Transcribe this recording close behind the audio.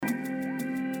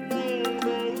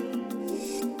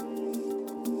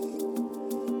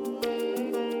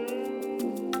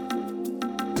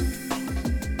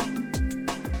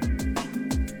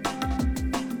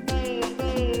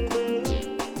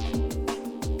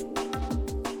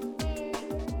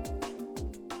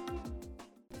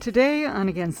Today on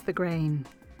Against the Grain,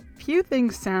 few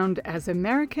things sound as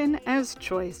American as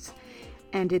choice.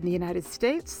 And in the United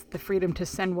States, the freedom to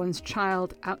send one's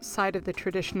child outside of the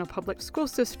traditional public school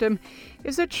system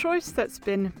is a choice that's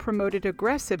been promoted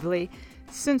aggressively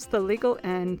since the legal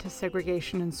end to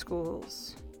segregation in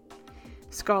schools.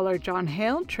 Scholar John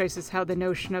Hale traces how the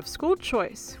notion of school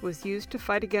choice was used to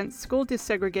fight against school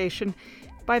desegregation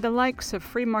by the likes of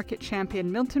free market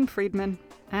champion Milton Friedman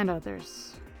and others.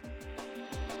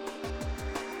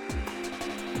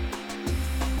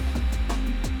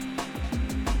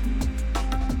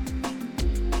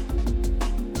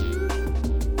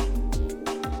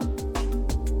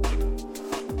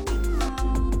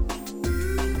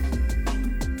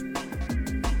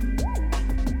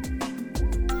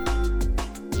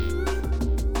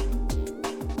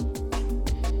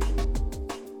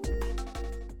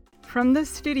 From the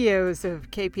studios of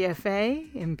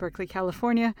KPFA in Berkeley,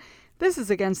 California, this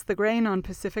is Against the Grain on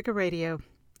Pacifica Radio.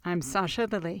 I'm Sasha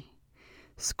Lilly.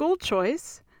 School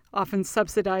choice, often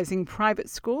subsidizing private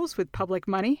schools with public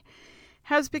money,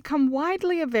 has become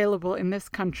widely available in this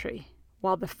country,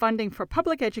 while the funding for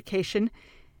public education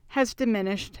has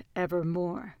diminished ever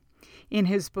more. In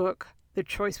his book, The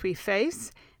Choice We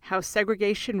Face, How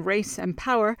Segregation, Race, and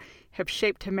Power Have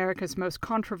Shaped America's Most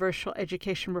Controversial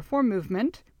Education Reform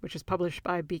Movement, which is published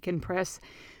by Beacon Press,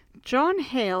 John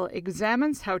Hale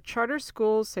examines how charter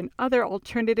schools and other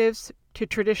alternatives to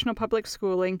traditional public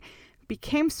schooling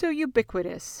became so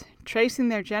ubiquitous, tracing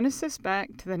their genesis back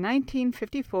to the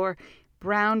 1954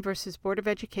 Brown versus Board of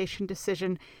Education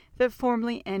decision that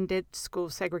formally ended school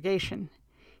segregation.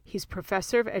 He's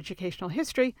professor of educational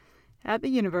history at the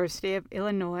University of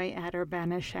Illinois at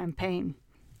Urbana-Champaign.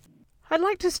 I'd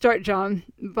like to start, John,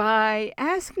 by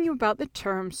asking you about the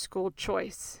term school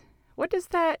choice. What does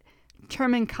that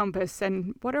term encompass,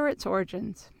 and what are its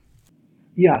origins?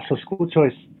 Yeah, so school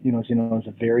choice, as you know, is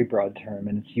a very broad term,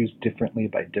 and it's used differently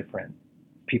by different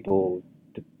people,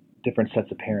 different sets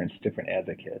of parents, different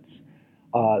advocates.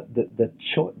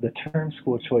 The term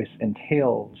school choice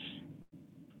entails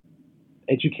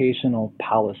educational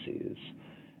policies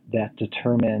that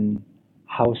determine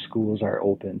how schools are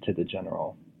open to the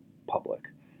general public.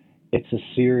 It's a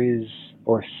series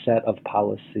or set of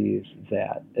policies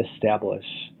that establish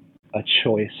a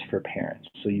choice for parents.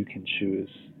 So you can choose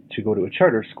to go to a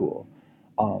charter school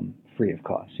free of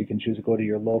cost. You can choose to go to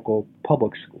your local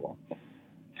public school,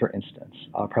 for instance,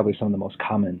 probably some of the most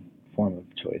common form of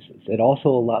choices. It also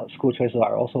allows, school choices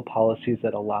are also policies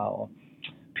that allow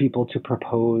people to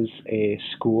propose a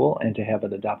school and to have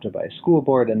it adopted by a school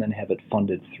board and then have it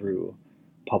funded through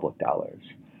public dollars.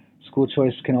 School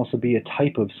choice can also be a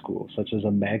type of school, such as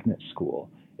a magnet school.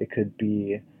 It could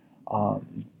be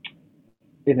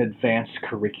an advanced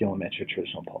curriculum at your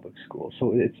traditional public school.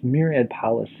 So it's myriad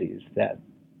policies that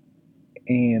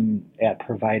aim at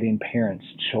providing parents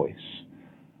choice,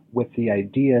 with the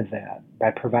idea that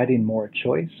by providing more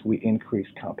choice, we increase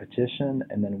competition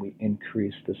and then we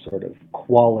increase the sort of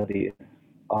quality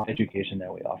of education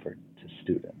that we offer to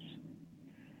students.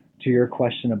 To your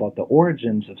question about the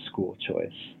origins of school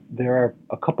choice, there are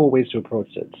a couple ways to approach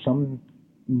it. Some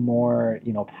more,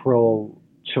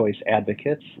 pro-choice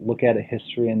advocates look at a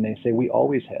history and they say we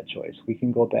always had choice. We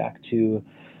can go back to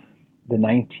the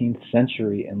 19th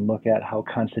century and look at how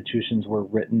constitutions were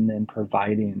written and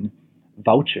providing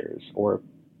vouchers or,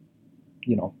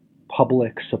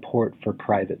 public support for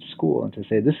private school, and to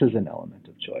say this is an element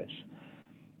of choice.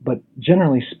 But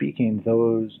generally speaking,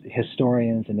 those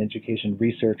historians and education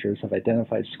researchers have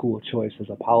identified school choice as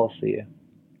a policy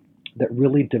that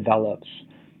really develops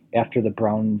after the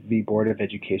Brown v. Board of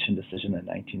Education decision in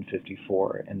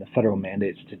 1954 and the federal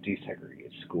mandates to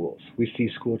desegregate schools. We see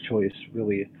school choice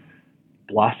really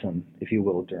blossom, if you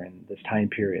will, during this time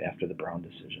period after the Brown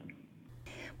decision.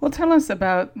 Well, tell us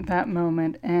about that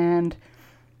moment and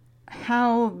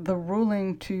how the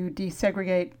ruling to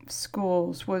desegregate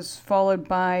schools was followed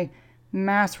by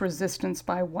mass resistance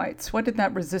by whites. What did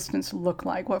that resistance look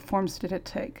like? What forms did it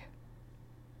take?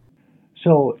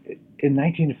 So in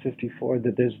 1954,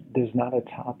 there's not a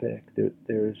topic,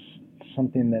 there's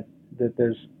something that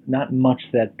there's not much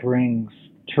that brings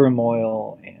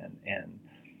turmoil and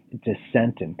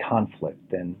dissent and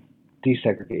conflict and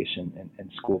desegregation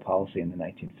and school policy in the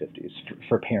 1950s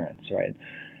for parents, right?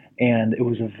 And it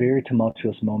was a very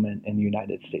tumultuous moment in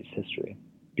United States history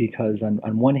because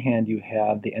on one hand you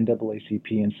have the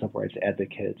NAACP and civil rights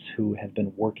advocates who have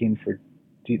been working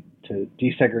to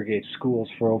desegregate schools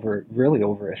for over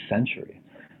a century,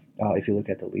 if you look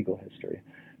at the legal history.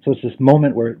 So it's this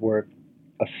moment where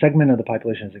a segment of the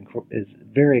population is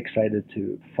very excited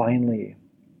to finally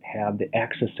have the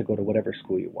access to go to whatever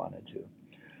school you wanted to.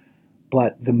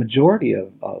 But the majority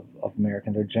of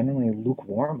Americans are generally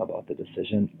lukewarm about the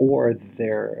decision, or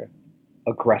they're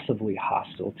aggressively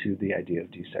hostile to the idea of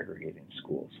desegregating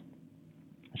schools.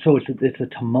 So it's a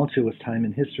tumultuous time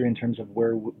in history in terms of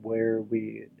where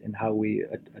we and how we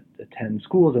attend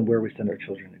schools and where we send our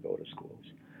children to go to schools.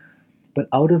 But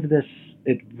out of this,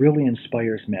 it really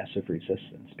inspires massive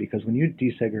resistance, because when you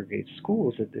desegregate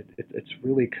schools, it's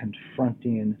really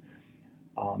confronting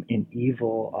an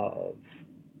evil of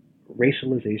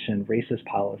racialization, racist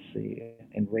policy,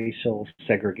 and racial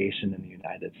segregation in the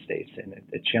United States. And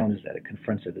it challenges that, it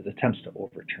confronts it, it attempts to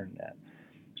overturn that.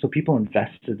 So people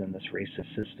invested in this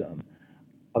racist system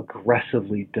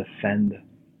aggressively defend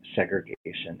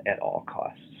segregation at all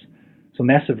costs. So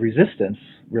massive resistance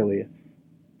really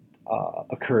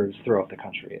occurs throughout the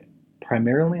country,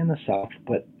 primarily in the South,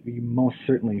 but you most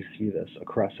certainly see this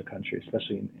across the country,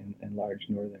 especially in large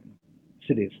northern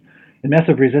cities. And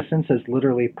massive resistance is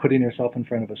literally putting yourself in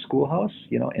front of a schoolhouse,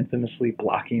 infamously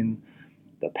blocking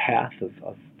the path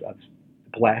of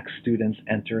black students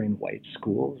entering white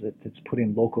schools. It's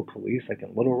putting local police, like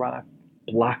in Little Rock,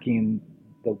 blocking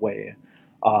the way,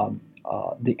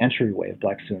 the entryway of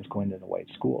black students going into white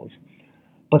schools.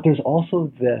 But there's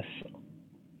also this,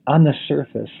 on the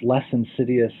surface, less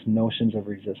insidious notions of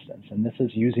resistance. And this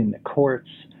is using the courts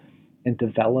and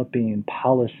developing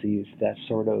policies that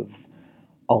sort of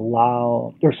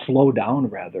allow, or slow down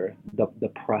rather, the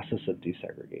process of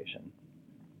desegregation.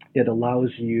 It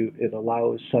allows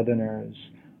Southerners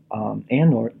and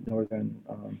Northern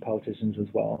politicians as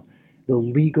well the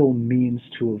legal means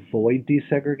to avoid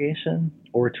desegregation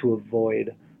or to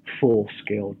avoid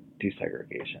full-scale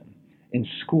desegregation. In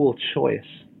school choice,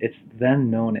 it's then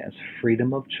known as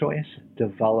freedom of choice,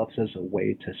 develops as a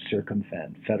way to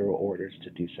circumvent federal orders to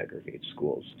desegregate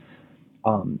schools.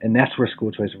 And that's where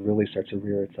school choice really starts to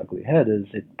rear its ugly head. Is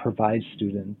it provides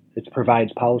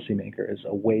policymakers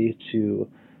a way to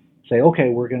say, okay,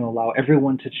 we're going to allow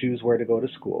everyone to choose where to go to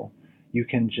school. You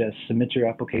can just submit your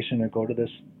application or go to this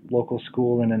local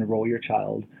school and enroll your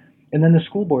child, and then the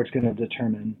school board's going to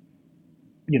determine,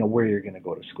 where you're going to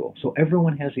go to school. So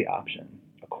everyone has the option,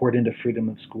 according to freedom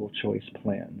of school choice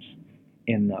plans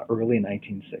in the early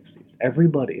 1960s.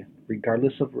 Everybody,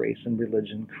 regardless of race and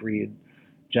religion, creed,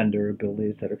 gender,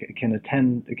 abilities, that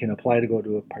can apply to go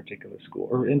to a particular school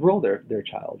or enroll their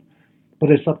child.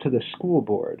 But it's up to the school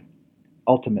board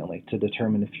ultimately to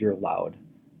determine if you're allowed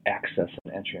access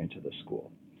and entry into the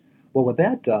school. Well, what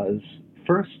that does,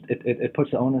 first, it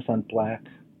puts the onus on black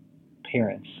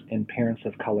parents and parents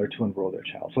of color to enroll their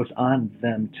child. So it's on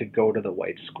them to go to the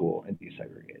white school and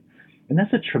desegregate. And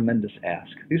that's a tremendous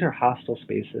ask. These are hostile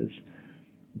spaces.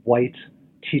 White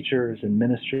teachers,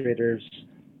 administrators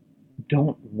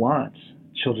don't want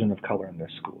children of color in their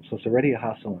school. So it's already a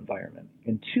hostile environment.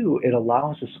 And two, it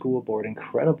allows the school board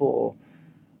incredible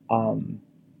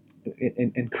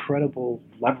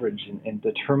leverage in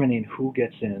determining who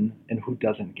gets in and who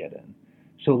doesn't get in.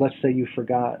 So let's say you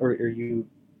forgot or you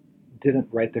didn't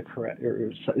write the correct,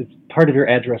 or part of your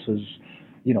address was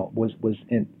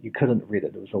in, you couldn't read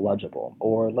it, it was illegible.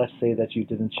 Or let's say that you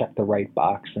didn't check the right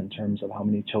box in terms of how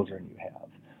many children you have,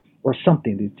 or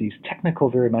something. These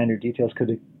technical, very minor details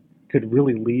could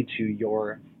really lead to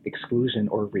your exclusion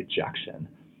or rejection.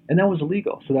 And that was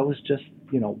illegal. So that was just,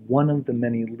 one of the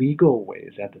many legal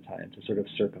ways at the time to sort of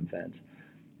circumvent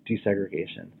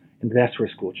desegregation. And that's where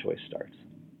school choice starts.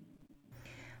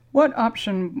 What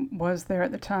option was there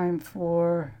at the time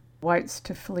for whites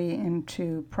to flee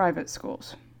into private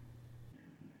schools?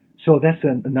 So that's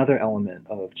another element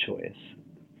of choice.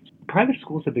 Private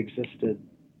schools have existed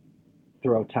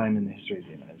throughout time in the history of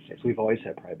the United States. We've always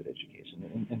had private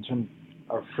education. In terms,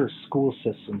 our first school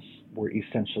systems were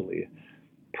essentially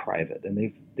private, and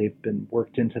they've been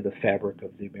worked into the fabric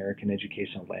of the American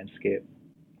educational landscape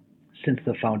since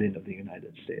the founding of the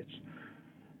United States.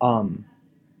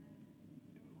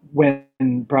 When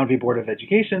Brown v. Board of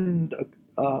Education,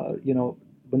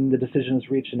 when the decision was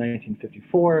reached in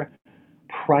 1954,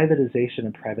 privatization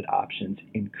and private options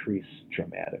increased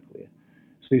dramatically.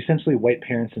 So essentially, white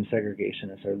parents and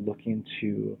segregationists are looking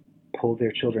to pull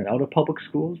their children out of public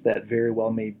schools that very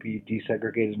well may be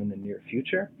desegregated in the near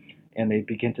future, and they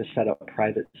begin to set up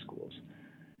private schools.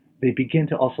 They begin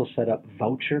to also set up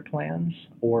voucher plans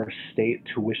or state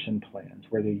tuition plans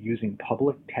where they're using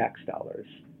public tax dollars,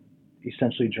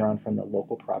 essentially drawn from the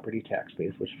local property tax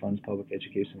base, which funds public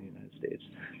education in the United States,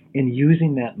 and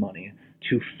using that money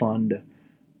to fund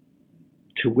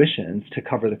tuitions to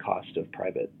cover the cost of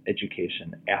private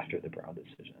education after the Brown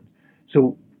decision.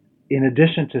 So in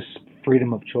addition to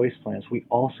freedom of choice plans, we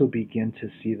also begin to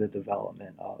see the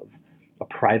development of a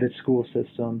private school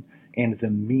system and the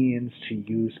means to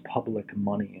use public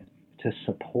money to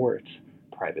support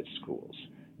private schools.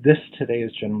 This today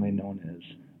is generally known as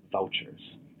vouchers,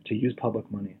 to use public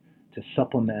money to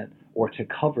supplement or to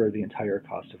cover the entire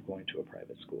cost of going to a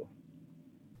private school.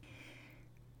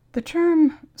 The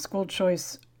term school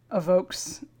choice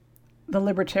evokes the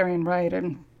libertarian right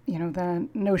and, the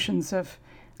notions of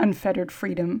unfettered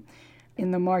freedom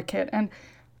in the market. And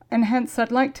hence,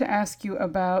 I'd like to ask you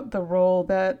about the role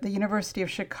that the University of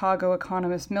Chicago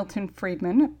economist Milton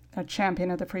Friedman, a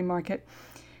champion of the free market,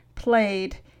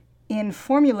 played in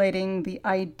formulating the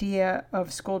idea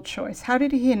of school choice. How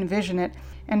did he envision it,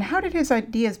 and how did his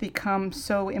ideas become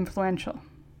so influential?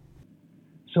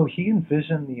 So he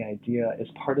envisioned the idea as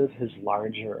part of his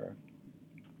larger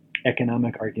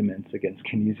economic arguments against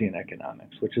Keynesian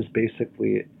economics, which is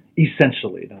basically,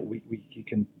 essentially, you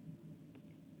can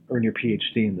earn your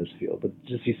PhD in this field, but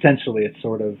just essentially it's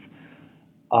sort of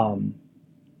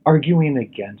arguing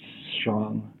against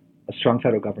a strong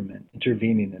federal government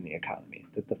intervening in the economy,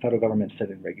 that the federal government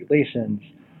setting regulations,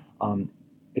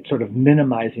 it's sort of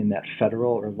minimizing that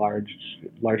federal or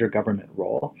larger government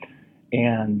role,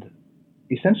 and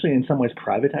essentially in some ways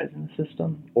privatizing the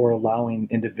system or allowing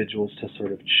individuals to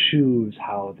sort of choose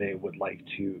how they would like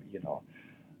to,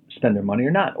 spend their money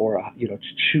or not, or, to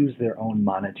choose their own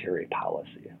monetary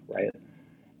policy, right?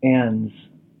 And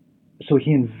so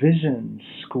he envisioned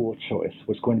school choice,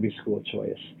 was going to be school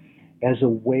choice, as a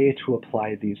way to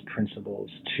apply these principles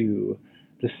to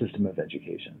the system of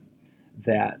education.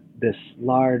 That this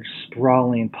large,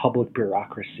 sprawling public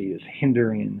bureaucracy is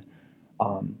hindering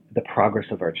the progress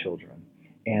of our children,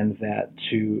 and that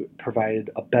to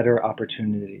provide a better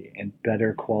opportunity and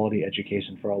better quality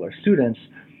education for all our students,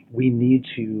 we need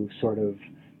to sort of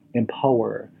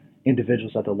empower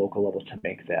individuals at the local level to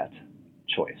make that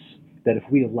choice. That if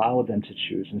we allow them to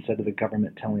choose instead of the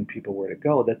government telling people where to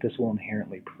go, that this will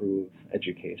inherently improve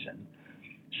education.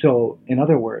 So, in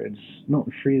other words,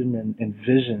 Milton Friedman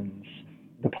envisions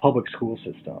the public school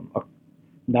system,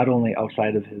 not only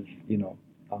outside of his,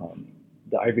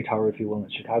 the ivory tower, if you will, in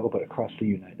Chicago, but across the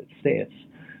United States.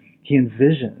 He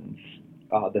envisions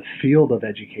the field of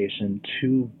education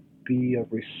to be a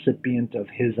recipient of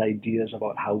his ideas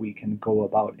about how we can go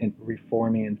about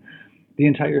reforming the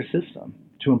entire system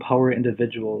to empower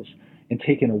individuals and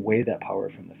taking away that power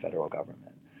from the federal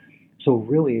government. So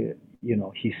really,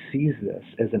 he sees this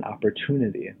as an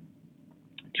opportunity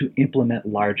to implement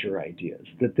larger ideas,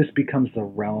 that this becomes the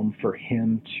realm for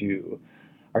him to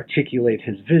articulate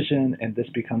his vision, and this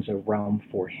becomes a realm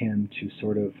for him to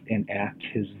sort of enact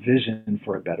his vision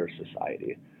for a better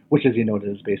society, which, as you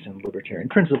noted, is based on libertarian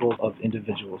principles of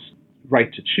individuals'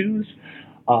 right to choose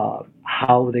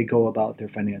how they go about their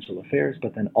financial affairs,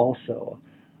 but then also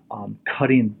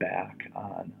cutting back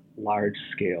on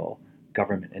large-scale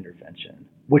government intervention,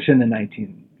 which in the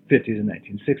 1950s and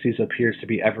 1960s appears to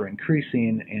be ever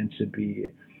increasing and to be,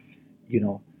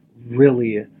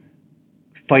 really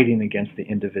fighting against the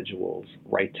individual's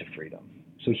right to freedom.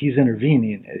 So he's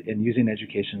intervening and using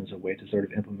education as a way to sort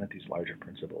of implement these larger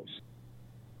principles.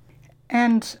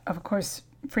 And, of course,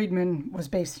 Friedman was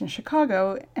based in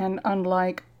Chicago, and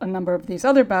unlike a number of these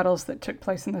other battles that took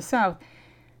place in the South,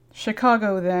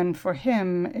 Chicago then, for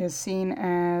him, is seen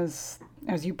as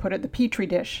you put it, the petri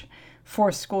dish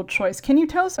for school choice. Can you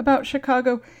tell us about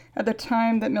Chicago at the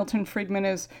time that Milton Friedman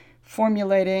is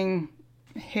formulating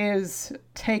his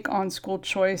take on school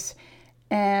choice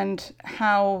and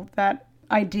how that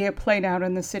idea played out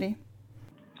in the city?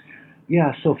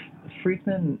 Yeah, so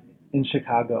Friedman in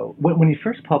Chicago, when he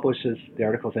first publishes the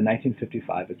articles in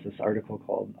 1955, it's this article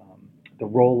called The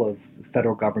Role of the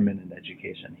Federal Government in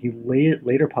Education. He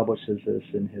later publishes this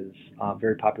in his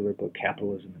very popular book,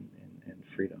 Capitalism and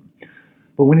Freedom.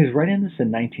 But when he's writing this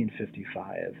in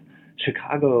 1955,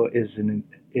 Chicago is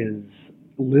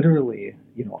literally,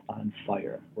 on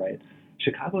fire, right?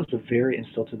 Chicago is and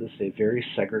still to this day, very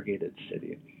segregated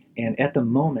city. And at the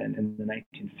moment, in the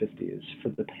 1950s, for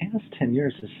the past 10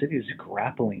 years, the city is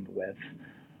grappling with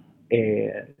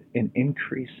an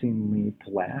increasingly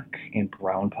black and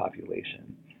brown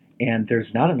population. And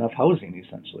there's not enough housing,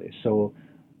 essentially. So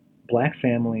black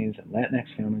families and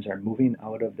Latinx families are moving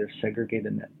out of their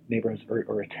segregated neighborhoods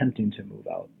or attempting to move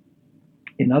out.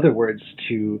 In other words,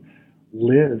 to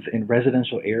live in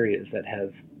residential areas that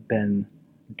have been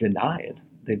denied.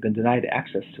 They've been denied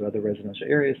access to other residential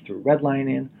areas through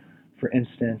redlining, for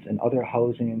instance, and other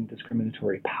housing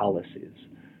discriminatory policies.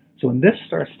 So when this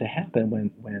starts to happen,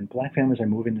 when black families are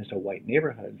moving into white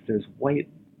neighborhoods, there's white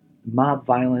mob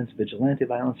violence, vigilante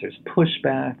violence, there's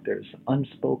pushback, there's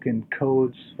unspoken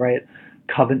codes, right?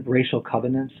 Racial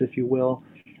covenants, if you will,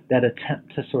 that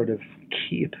attempt to sort of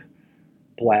keep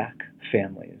Black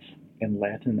families and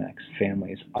Latinx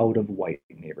families out of white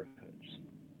neighborhoods.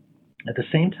 At the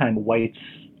same time, white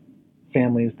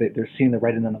families, they're seeing the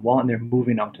writing on the wall and they're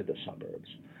moving out to the suburbs.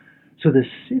 So the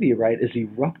city, right, is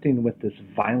erupting with this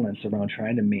violence around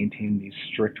trying to maintain these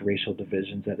strict racial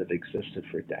divisions that have existed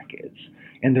for decades.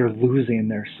 And they're losing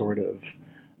their sort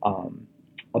of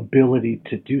ability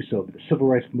to do so. The civil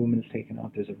rights movement is taken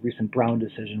off. There's a recent Brown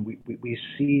decision. We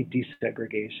see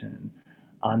desegregation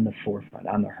on the forefront,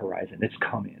 on the horizon. It's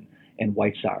coming. And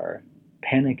whites are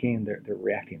panicking. They're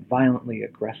reacting violently,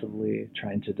 aggressively,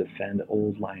 trying to defend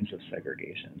old lines of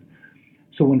segregation.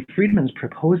 So when Friedman's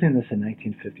proposing this in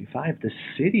 1955, the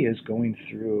city is going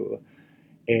through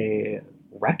a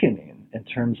reckoning in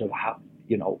terms of how,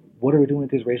 what are we doing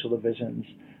with these racial divisions?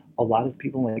 A lot of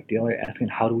people like Dale are asking,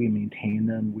 how do we maintain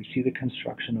them? We see the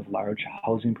construction of large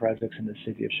housing projects in the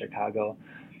city of Chicago.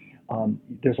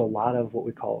 There's a lot of what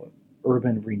we call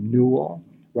urban renewal,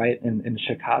 right? In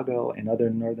Chicago and other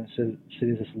northern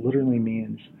cities, this literally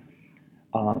means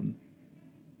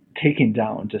taking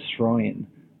down, destroying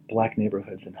Black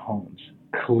neighborhoods and homes,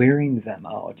 clearing them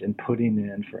out and putting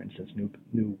in, for instance,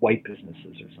 new white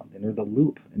businesses or something, or the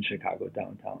Loop in Chicago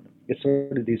downtown. It's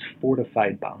sort of these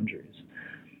fortified boundaries.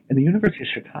 In the University of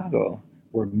Chicago,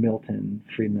 where Milton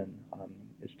Friedman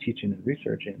is teaching and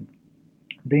researching,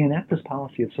 they enact this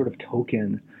policy of sort of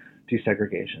token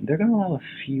desegregation. They're going to allow a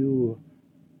few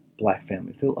Black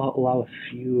families, they'll allow a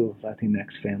few Latinx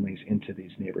families into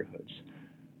these neighborhoods,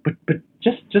 but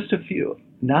just a few.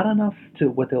 Not enough to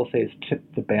what they'll say is tip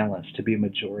the balance to be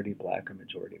majority Black or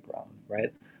majority brown,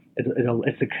 right?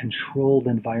 It's a controlled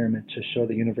environment to show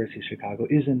the University of Chicago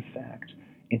is in fact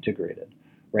integrated,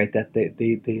 right? That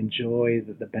they enjoy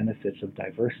the benefits of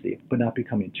diversity, but not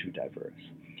becoming too diverse.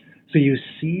 So you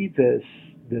see this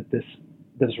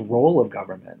role of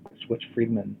government, which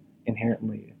Friedman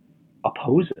inherently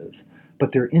opposes,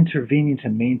 but they're intervening to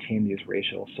maintain these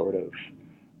racial sort of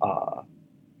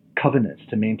covenants,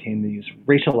 to maintain these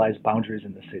racialized boundaries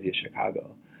in the city of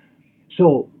Chicago.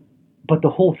 So, but the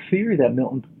whole theory that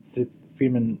Milton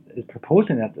Friedman is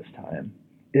proposing at this time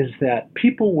is that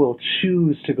people will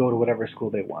choose to go to whatever school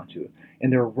they want to,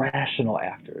 and they're rational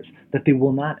actors, that they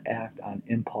will not act on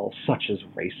impulse such as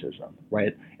racism,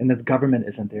 right? And that the government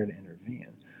isn't there to intervene.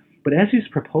 But as he's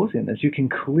proposing this, you can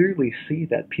clearly see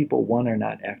that people, one, are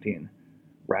not acting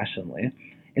rationally,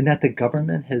 and that the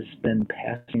government has been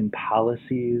passing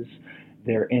policies,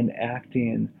 they're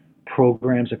enacting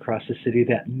programs across the city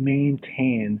that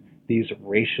maintain these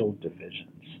racial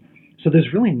divisions. So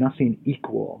there's really nothing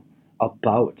equal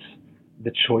about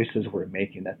the choices we're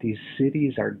making, that these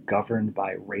cities are governed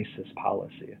by racist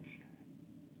policy.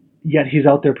 Yet he's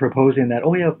out there proposing that,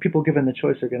 oh yeah, if people given the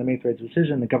choice are going to make the right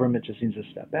decision, the government just needs to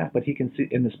step back. But he can see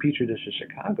in this Petri dish of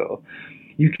Chicago,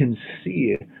 you can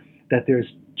see that there's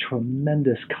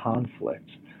tremendous conflict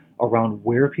around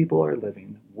where people are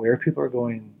living, where people are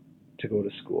going to go to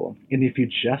school. And if you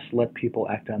just let people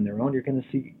act on their own, you're going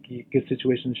to get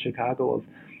situations in Chicago of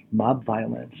mob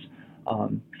violence,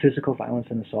 physical violence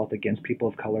and assault against people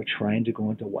of color trying to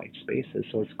go into white spaces.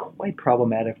 So it's quite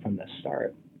problematic from the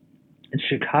start. And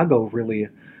Chicago really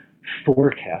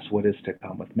forecasts what is to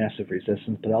come with massive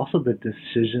resistance, but also the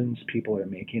decisions people are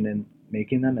making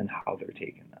them and how they're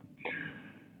taking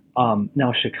them.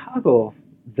 Now, Chicago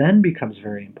then becomes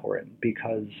very important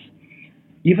because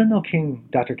even though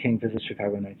Dr. King visits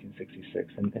Chicago in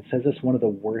 1966 and says it's one of the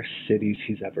worst cities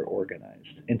he's ever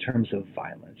organized in terms of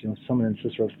violence, someone in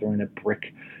Cicero's throwing a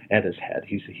brick at his head.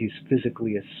 He's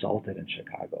physically assaulted in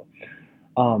Chicago.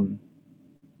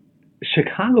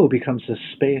 Chicago becomes a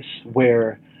space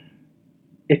where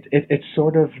it's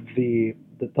sort of the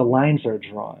lines are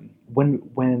drawn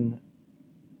when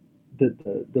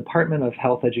the Department of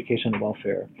Health, Education, and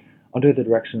Welfare, under the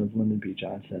direction of Lyndon B.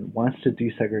 Johnson, wants to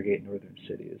desegregate northern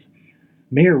cities.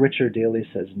 Mayor Richard Daley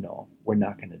says, no, we're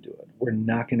not going to do it. We're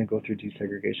not going to go through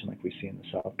desegregation like we see in the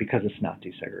South because it's not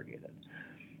desegregated.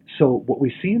 So what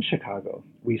we see in Chicago,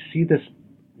 we see this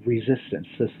resistance,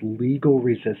 this legal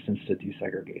resistance to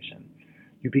desegregation.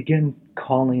 You begin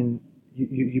talking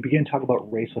about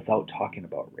race without talking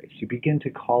about race. You begin to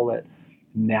call it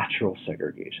natural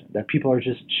segregation, that people are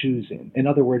just choosing. In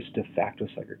other words, de facto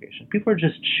segregation. People are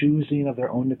just choosing of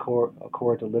their own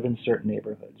accord to live in certain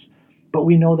neighborhoods. But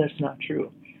we know that's not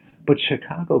true. But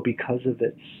Chicago, because of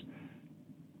its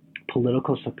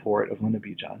political support of Lyndon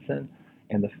B. Johnson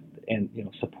and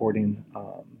supporting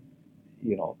not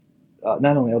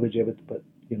only LBJ but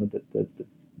the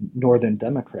Northern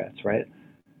Democrats, right?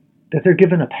 That they're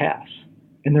given a pass.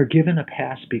 And they're given a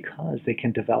pass because they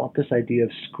can develop this idea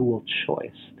of school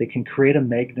choice. They can create a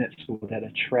magnet school that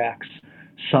attracts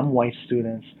some white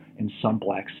students and some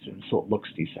black students, so it looks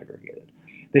desegregated.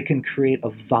 They can create a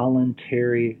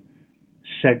voluntary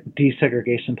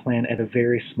desegregation plan at a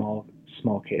very small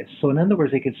case. So in other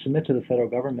words, they could submit to the federal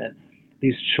government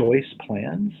these choice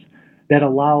plans that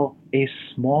allow a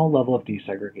small level of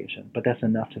desegregation, but that's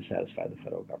enough to satisfy the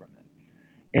federal government.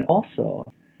 And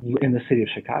also, in the city of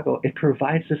Chicago, it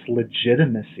provides this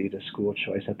legitimacy to school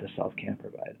choice that the South can't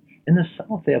provide. In the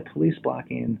South, they have police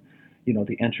blocking,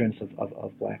 the entrance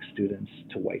of black students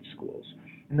to white schools.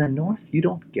 In the North, you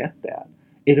don't get that.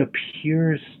 It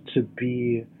appears to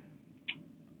be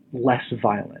less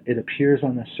violent. It appears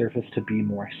on the surface to be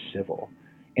more civil.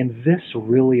 And this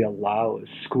really allows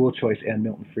school choice and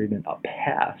Milton Friedman a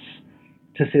pass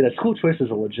to say that school choice is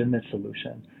a legitimate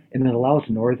solution. And it allows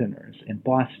Northerners in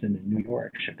Boston and New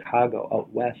York, Chicago,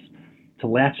 out west to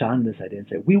latch on to this idea and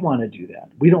say, we want to do that.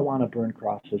 We don't want to burn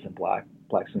crosses and black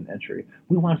student entry.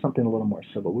 We want something a little more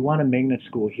civil. We want a magnet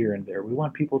school here and there. We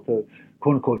want people to,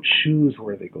 quote unquote, choose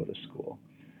where they go to school.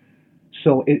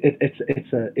 So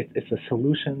it's a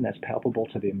solution that's palpable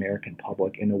to the American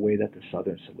public in a way that the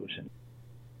Southern solution.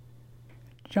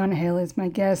 John Hale is my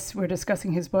guest. We're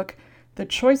discussing his book, The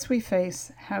Choice We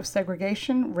Face: How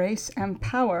Segregation, Race, and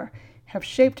Power Have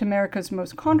Shaped America's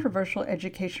Most Controversial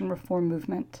Education Reform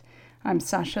Movement. I'm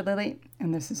Sasha Lilly,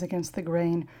 and this is Against the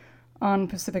Grain on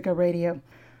Pacifica Radio.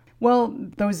 Well,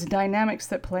 those dynamics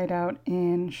that played out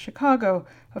in Chicago,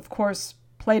 of course,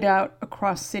 played out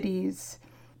across cities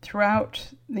throughout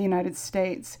the United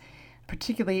States,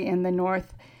 particularly in the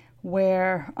North,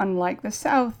 where, unlike the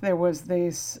South, there was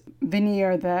this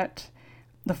veneer that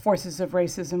the forces of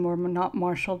racism were not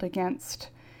marshaled against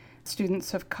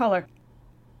students of color.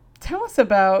 Tell us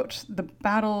about the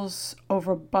battles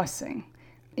over busing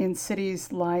in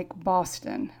cities like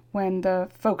Boston, when the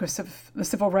focus of the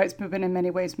civil rights movement in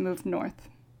many ways moved north.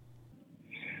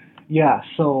 Yeah,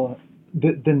 so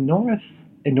the North,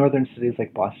 in northern cities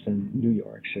like Boston, New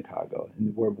York, Chicago,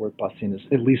 and where busing is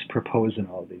at least proposed in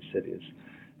all of these cities,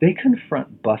 they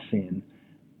confront busing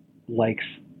like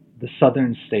the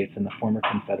southern states and the former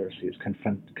confederacies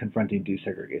confronting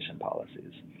desegregation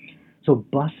policies. So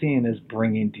busing is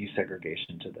bringing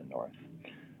desegregation to the North.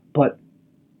 But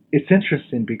it's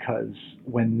interesting because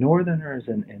when Northerners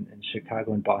in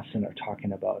Chicago and Boston are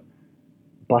talking about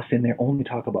busing, they only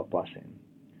talk about busing.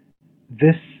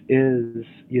 This is,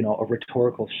 a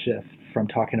rhetorical shift from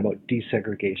talking about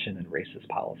desegregation and racist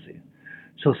policy.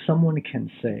 So someone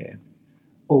can say,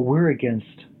 oh, we're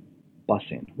against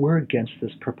busing. We're against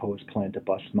this proposed plan to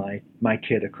bus my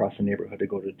kid across the neighborhood to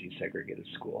go to a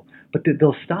desegregated school. But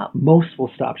most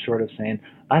will stop short of saying,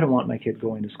 I don't want my kid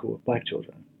going to school with black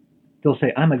children. They'll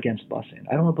say, I'm against busing.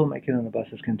 I don't want to put my kid on a bus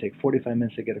that's going to take 45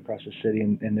 minutes to get across the city,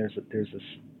 and there's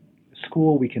a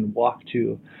school we can walk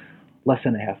to less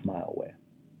than a half mile away.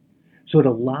 So it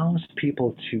allows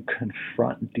people to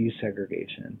confront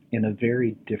desegregation in a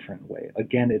very different way.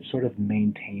 Again, it sort of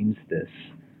maintains this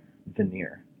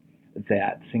veneer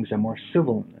that things are more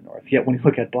civil in the North. Yet when you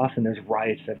look at Boston, there's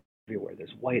riots everywhere.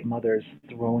 There's white mothers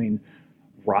throwing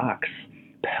rocks,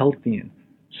 pelting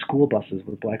school buses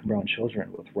with black and brown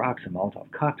children with rocks and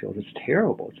Molotov cocktails. It's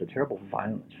terrible. It's a terrible,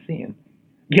 violent scene.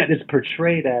 Yet it's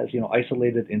portrayed as,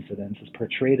 isolated incidents. It's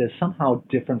portrayed as somehow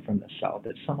different from the South.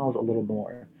 It's somehow a little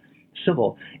more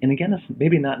civil. And again, it's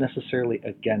maybe not necessarily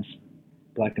against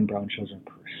black and brown children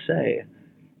per se.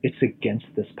 It's against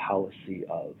this policy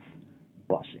of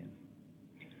busing.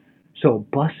 So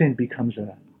busing becomes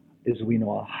as we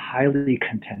know, a highly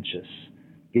contentious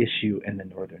issue in the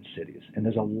northern cities. And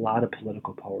there's a lot of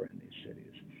political power in these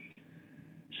cities.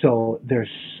 So there's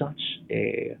such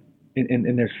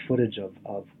and there's footage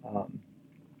of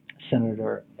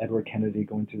Senator Edward Kennedy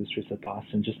going through the streets of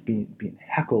Boston, just being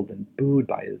heckled and booed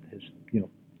by his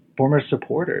former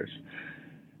supporters.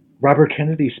 Robert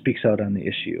Kennedy speaks out on the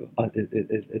issue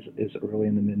is early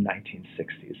in the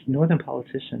mid-1960s. Northern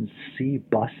politicians see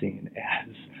busing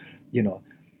as,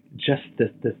 just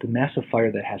the massive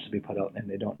fire that has to be put out, and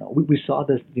they don't know. We saw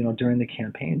this, during the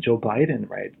campaign, Joe Biden,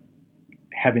 right,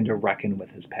 having to reckon with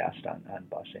his past on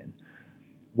busing.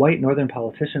 White Northern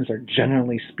politicians are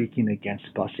generally speaking against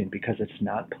busing because it's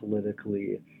not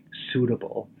politically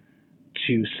suitable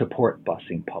to support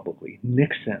busing publicly.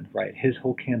 Nixon, right,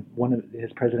 one of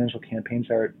his presidential campaigns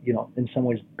are, in some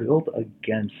ways built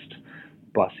against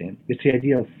busing. It's the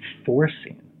idea of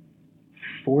forcing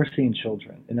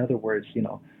children. In other words,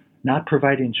 not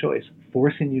providing choice,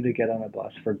 forcing you to get on a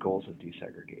bus for goals of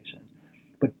desegregation.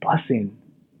 But busing,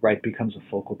 right, becomes a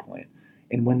focal point.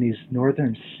 And when these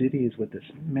northern cities with this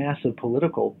massive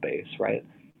political base, right,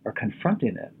 are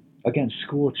confronting it, again,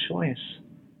 school choice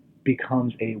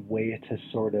becomes a way to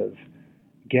sort of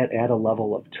get at a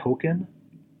level of token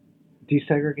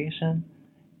desegregation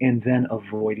and then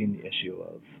avoiding the issue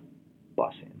of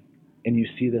busing. And you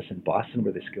see this in Boston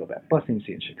where they scale back busing. You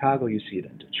see it in Chicago. You see it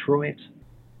in Detroit.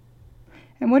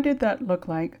 And what did that look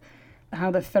like?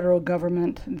 How the federal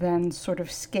government then sort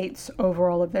of skates over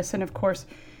all of this. And of course,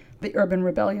 the urban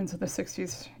rebellions of the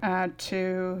 60s add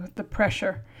to the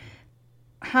pressure.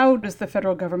 How does the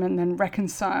federal government then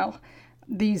reconcile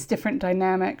these different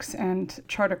dynamics and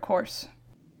chart a course?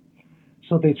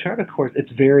 So they chart a course.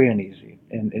 It's very uneasy,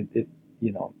 and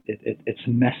it's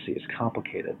messy. It's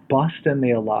complicated. Boston,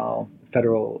 they allow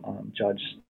federal Judge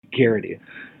Garrity.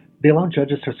 They allow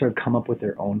judges to sort of come up with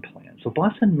their own plans. So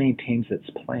Boston maintains its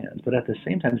plans, but at the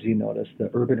same time, as you notice,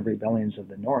 the urban rebellions of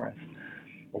the North,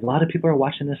 a lot of people are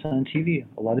watching this on TV.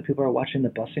 A lot of people are watching the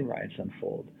busing riots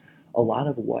unfold. A lot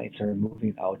of whites are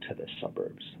moving out to the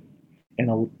suburbs,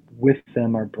 and with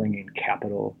them are bringing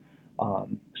capital,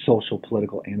 social,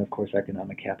 political, and of course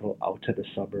economic capital out to the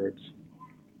suburbs.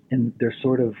 And they're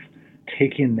sort of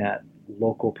taking that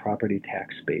local property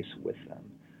tax base with them.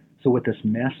 So with this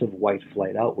massive white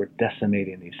flight out, we're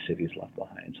decimating these cities left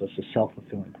behind. So it's a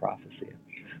self-fulfilling prophecy.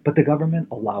 But the government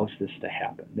allows this to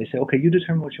happen. They say, okay, you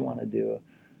determine what you want to do.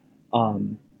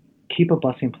 Keep a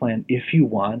busing plan if you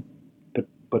want,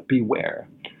 but beware.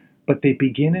 But they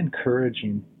begin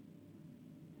encouraging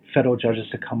federal judges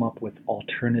to come up with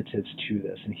alternatives to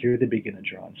this. And here they begin to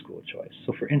draw on school choice.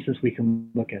 So for instance, we can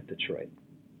look at Detroit.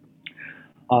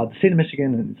 The state of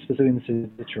Michigan, and specifically in the city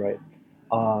of Detroit,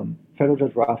 Federal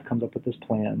Judge Roth comes up with this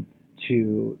plan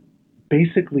to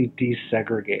basically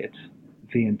desegregate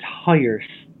the entire,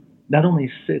 not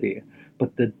only city,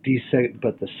 but the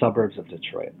suburbs of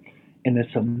Detroit. And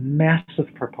it's a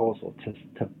massive proposal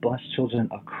to bus children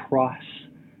across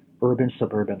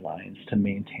urban-suburban lines to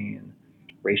maintain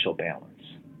racial balance,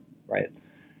 right?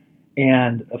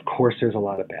 And of course, there's a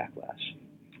lot of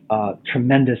backlash,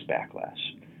 tremendous backlash.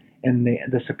 And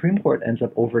the Supreme Court ends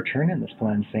up overturning this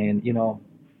plan, saying,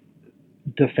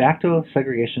 de facto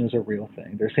segregation is a real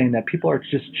thing. They're saying that people are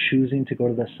just choosing to go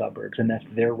to the suburbs, and that's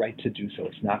their right to do so.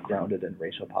 It's not grounded in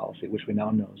racial policy, which we now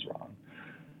know is wrong.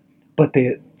 But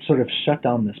they sort of shut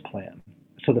down this plan.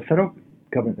 So the federal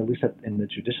government, at least in the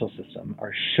judicial system,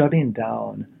 are shutting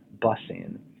down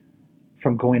busing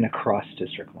from going across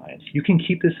district lines. You can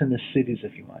keep this in the cities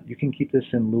if you want. You can keep this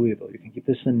in Louisville. You can keep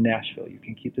this in Nashville. You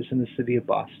can keep this in the city of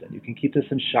Boston. You can keep this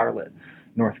in Charlotte,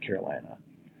 North Carolina.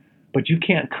 But you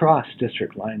can't cross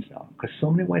district lines now because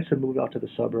so many whites have moved out to the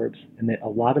suburbs, and a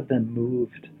lot of them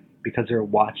moved because they're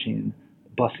watching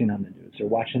busing on the news. They're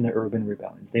watching the urban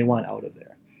rebellions. They want out of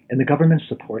there. And the government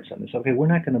supports them. They say, okay, we're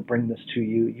not going to bring this to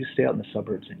you. You stay out in the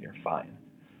suburbs and you're fine.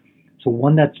 So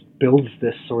one that builds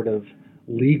this sort of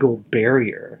legal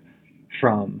barrier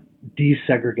from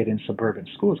desegregating suburban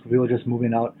schools because people are just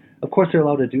moving out. Of course, they're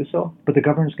allowed to do so, but the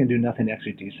government's going to do nothing to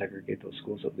actually desegregate those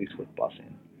schools, at least with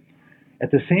busing.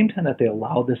 At the same time that they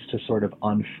allow this to sort of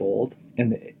unfold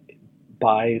and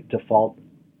by default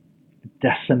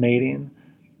decimating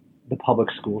the public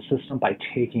school system by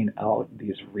taking out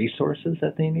these resources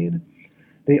that they need,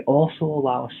 they also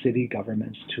allow city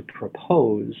governments to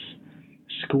propose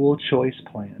school choice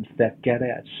plans that get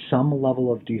at some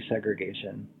level of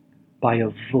desegregation by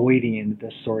avoiding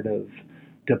this sort of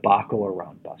debacle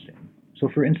around busing. So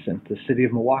for instance, the city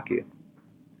of Milwaukee,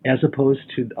 as opposed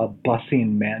to a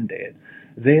busing mandate,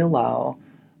 they allow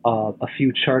a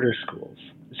few charter schools.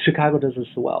 Chicago does this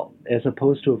as well. As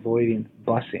opposed to avoiding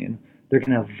busing, they're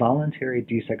going to have voluntary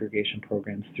desegregation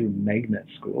programs through magnet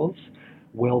schools.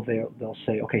 They'll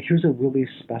say, okay, here's a really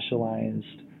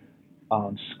specialized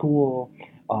school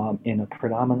in a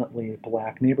predominantly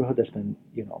black neighborhood that's been,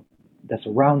 that's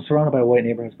surrounded by white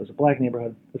neighborhoods, but it's a black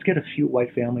neighborhood. Let's get a few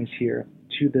white families here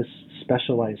to this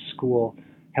specialized school,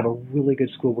 have a really good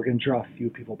school. We're going to draw a few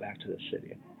people back to the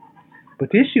city. But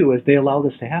the issue is they allow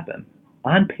this to happen.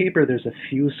 On paper, there's a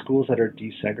few schools that are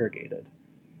desegregated,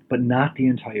 but not the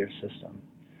entire system.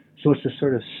 So it's a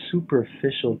sort of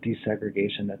superficial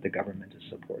desegregation that the government is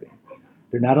supporting.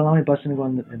 They're not allowing busing to go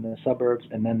in the suburbs,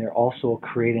 and then they're also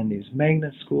creating these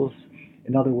magnet schools.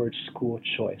 In other words, school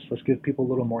choice. Let's give people a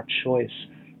little more choice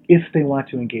if they want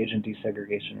to engage in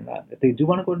desegregation or not. If they do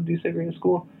want to go to desegregated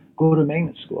school, go to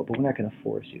magnet school, but we're not going to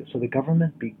force you. So the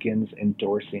government begins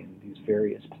endorsing these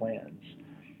various plans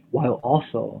while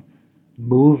also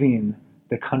moving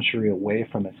the country away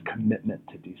from its commitment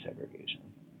to desegregation.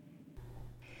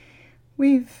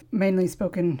 We've mainly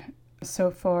spoken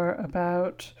so far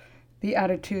about the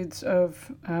attitudes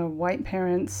of white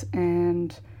parents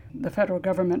and the federal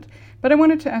government. But I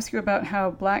wanted to ask you about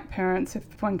how black parents,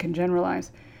 if one can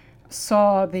generalize,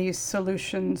 saw these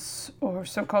solutions or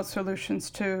so-called solutions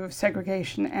to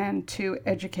segregation and to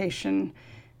education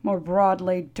more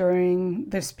broadly during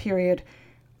this period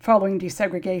following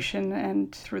desegregation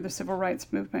and through the civil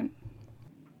rights movement?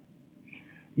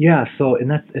 Yeah, so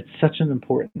it's such an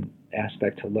important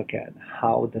aspect to look at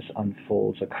how this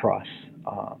unfolds across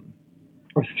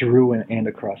or through and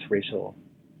across racial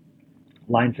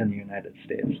lines in the United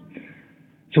States.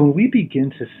 So when we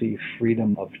begin to see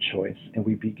freedom of choice and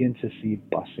we begin to see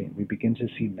busing, we begin to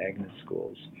see magnet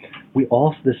schools,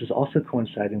 this is also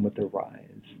coinciding with the rise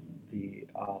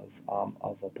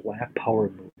of a Black Power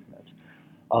movement,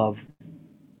 of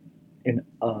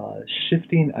a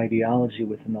shifting ideology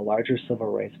within the larger civil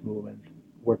rights movement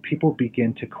where people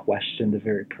begin to question the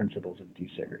very principles of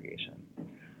desegregation.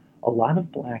 A lot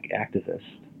of Black activists,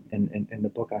 in the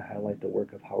book I highlight the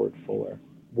work of Howard Fuller,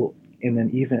 and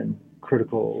then even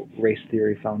critical race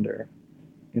theory founder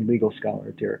and legal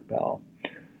scholar Derek Bell.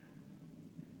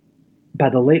 By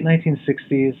the late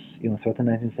 1960s, throughout the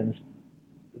 1970s,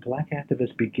 Black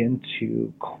activists begin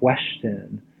to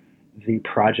question the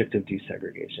project of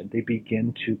desegregation. They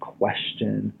begin to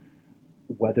question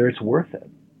whether it's worth it.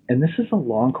 And this is a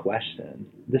long question.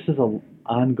 This is an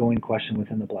ongoing question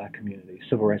within the Black community,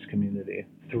 civil rights community,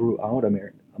 throughout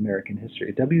American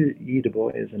history. W.E. Du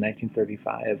Bois in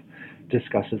 1935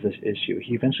 discusses this issue.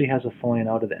 He eventually has a falling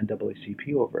out of the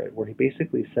NAACP over it, where he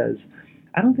basically says,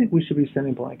 I don't think we should be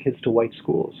sending Black kids to white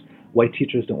schools. White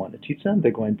teachers don't want to teach them.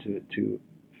 They're going to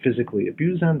physically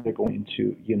abuse them. They're going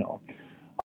to,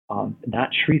 not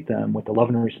treat them with the love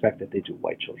and respect that they do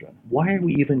white children. Why are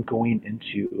we even going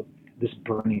into this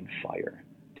burning fire?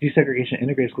 Desegregation,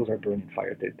 integrated schools are burning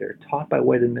fire. They're taught by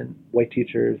white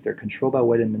teachers. They're controlled by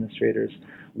white administrators.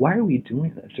 Why are we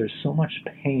doing this? There's so much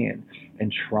pain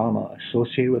and trauma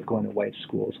associated with going to white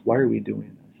schools. Why are we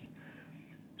doing this?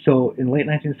 So in late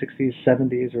 1960s,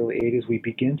 70s, early 80s, we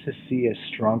begin to see a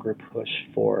stronger push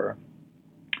for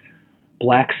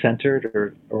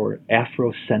Black-centered or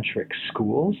Afrocentric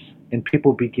schools, and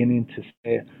people beginning to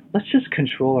say, let's just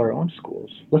control our own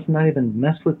schools. Let's not even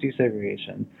mess with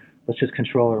desegregation. Let's just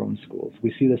control our own schools.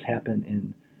 We see this happen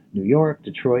in New York,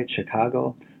 Detroit,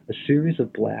 Chicago, a series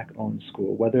of Black-owned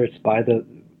schools, whether it's by the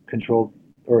controlled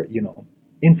or,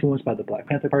 influenced by the Black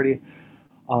Panther Party,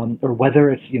 or whether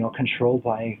it's, controlled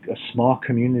by a small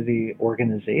community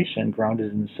organization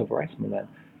grounded in the civil rights movement.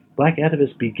 Black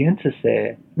activists begin to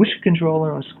say, we should control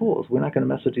our own schools. We're not going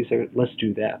to mess with desegregation. Let's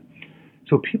do that.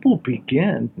 So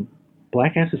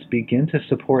Black activists begin to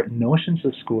support notions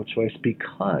of school choice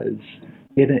because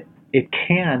it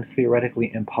can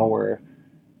theoretically empower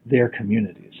their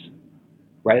communities,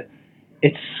 right?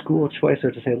 It's school choice,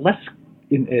 or to say,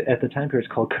 at the time period,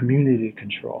 it's called community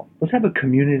control. Let's have a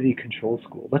community-controlled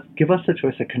school. Let's give us the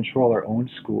choice to control our own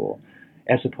school,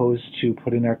 as opposed to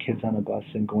putting our kids on a bus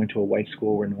and going to a white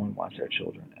school where no one wants our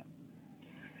children at.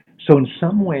 So in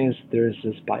some ways, there's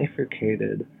this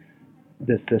bifurcated,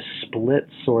 this split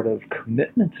sort of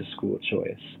commitment to school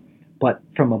choice. But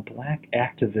from a Black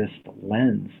activist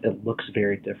lens, it looks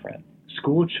very different.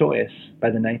 School choice by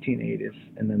the 1980s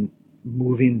and then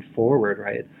moving forward,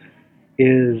 right,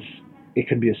 it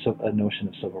can be a notion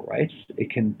of civil rights.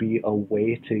 It can be a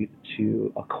way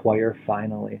to acquire,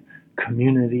 finally,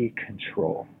 community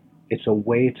control. It's a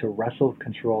way to wrestle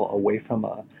control away from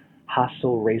a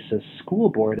hostile racist school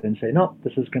board and say, no,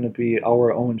 this is going to be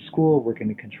our own school. We're going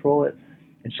to control it.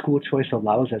 And school choice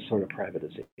allows that sort of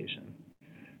privatization.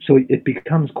 So it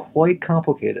becomes quite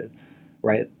complicated,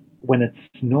 right, when it's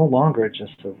no longer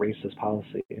just a racist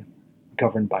policy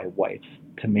governed by whites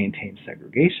to maintain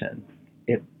segregation.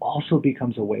 It also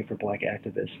becomes a way for Black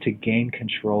activists to gain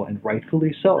control, and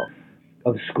rightfully so,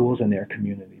 of schools in their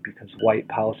community, because white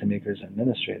policymakers and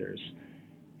administrators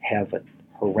have a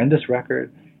horrendous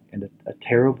record and a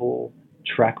terrible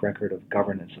track record of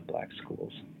governance of Black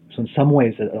schools. So in some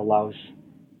ways, it allows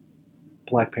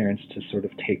Black parents to sort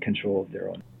of take control of their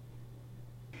own.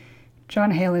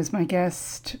 John Hale is my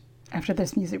guest. After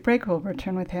this music break, we'll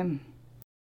return with him.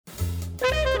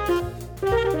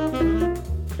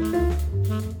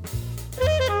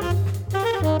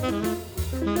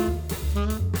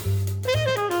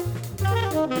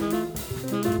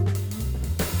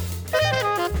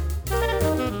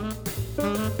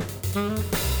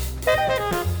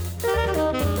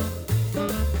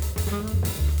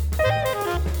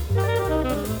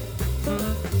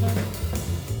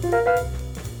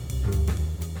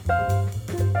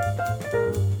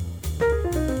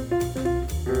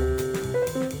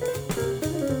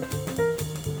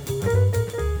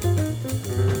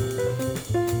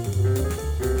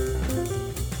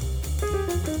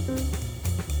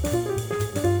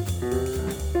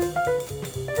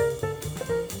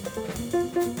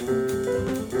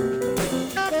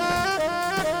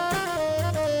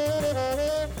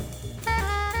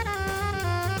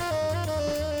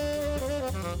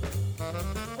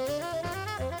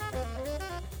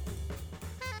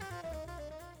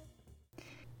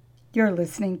 You're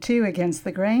listening to Against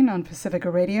the Grain on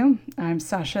Pacifica Radio. I'm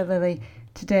Sasha Lilly.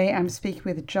 Today I'm speaking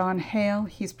with John Hale.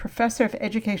 He's professor of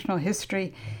educational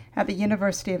history at the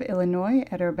University of Illinois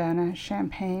at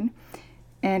Urbana-Champaign,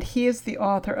 and he is the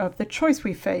author of The Choice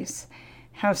We Face: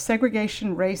 How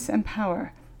Segregation, Race, and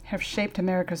Power Have Shaped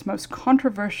America's Most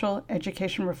Controversial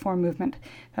Education Reform Movement.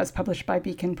 That's published by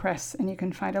Beacon Press, and you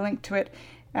can find a link to it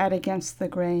at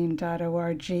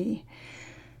againstthegrain.org.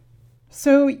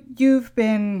 So you've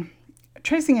been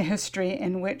tracing a history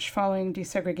in which, following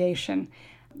desegregation,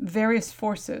 various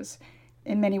forces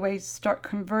in many ways start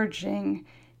converging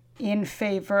in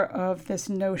favor of this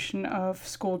notion of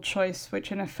school choice,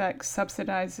 which in effect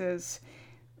subsidizes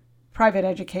private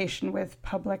education with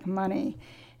public money.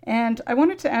 And I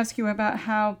wanted to ask you about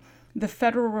how the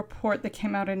federal report that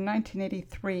came out in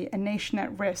 1983, A Nation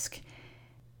at Risk,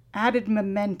 added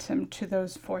momentum to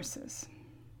those forces.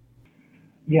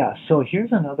 Yeah, so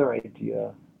here's another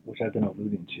idea which I've been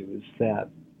alluding to, is that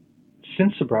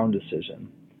since the Brown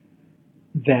decision,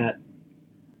 that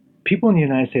people in the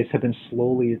United States have been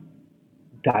slowly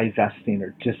divesting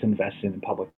or disinvesting in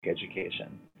public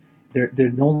education.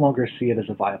 They no longer see it as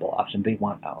a viable option. They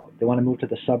want out. They want to move to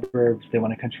the suburbs. They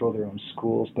want to control their own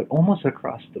schools. But almost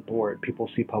across the board, people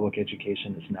see public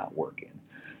education as not working.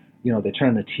 You know, they turn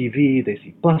on the TV, they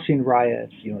see busing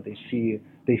riots. You know,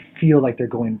 they feel like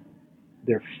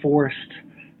they're forced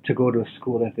to go to a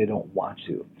school that they don't want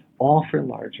to, all for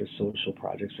larger social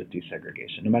projects of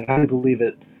desegregation. No matter how you believe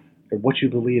it or what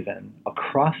you believe in,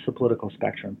 across the political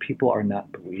spectrum, people are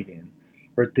not believing,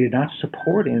 or they're not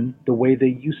supporting the way they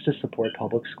used to support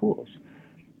public schools.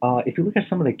 If you look at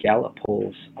some of the Gallup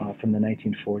polls from the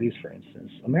 1940s, for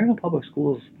instance, American public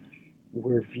schools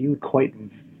were viewed quite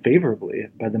favorably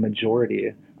by the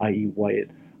majority, i.e.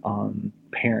 white,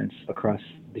 parents across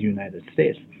the United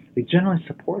States. They generally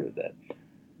supported it.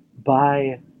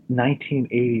 By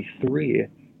 1983,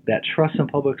 that trust in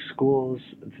public schools,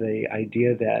 the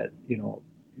idea that, you know,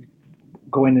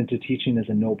 going into teaching is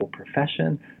a noble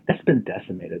profession, that's been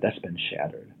decimated, that's been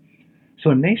shattered. So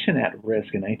A Nation at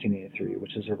Risk in 1983,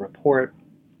 which is a report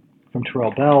from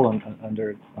Terrell Bell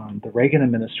under the Reagan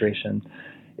administration,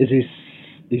 is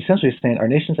essentially saying our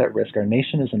nation's at risk, our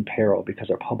nation is in peril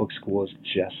because our public schools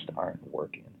just aren't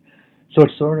working. So it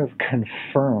sort of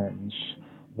confirms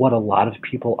what a lot of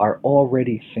people are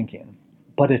already thinking.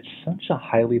 But it's such a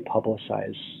highly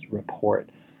publicized report.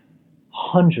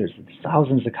 Hundreds of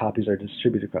thousands of copies are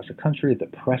distributed across the country. The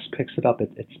press picks it up.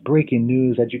 It's breaking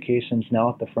news. Education's now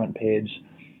at the front page,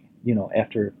 you know,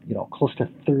 after, you know, close to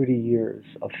 30 years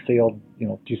of failed, you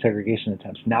know, desegregation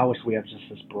attempts. Now we have just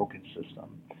this broken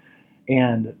system.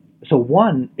 And so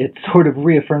one, it sort of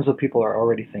reaffirms what people are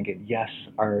already thinking. Yes,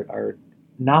 our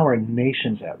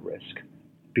nation's at risk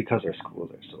because our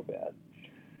schools are so bad.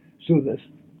 So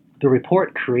the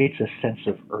report creates a sense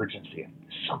of urgency.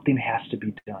 Something has to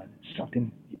be done.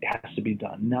 Something has to be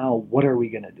done. Now, what are we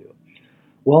going to do?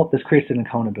 Well, this creates an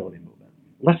accountability movement.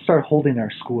 Let's start holding our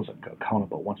schools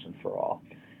accountable once and for all.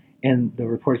 And the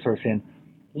report is sort of saying,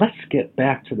 let's get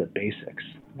back to the basics.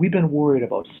 We've been worried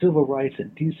about civil rights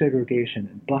and desegregation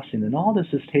and busing, and all this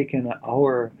has taken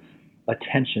our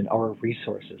attention, our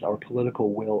resources, our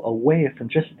political will away from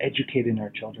just educating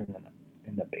our children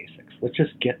in the basics. Let's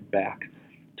just get back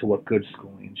to what good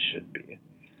schooling should be.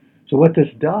 So what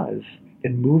this does,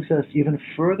 it moves us even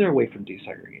further away from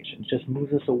desegregation. It just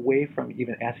moves us away from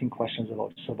even asking questions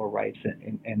about civil rights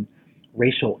and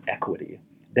racial equity.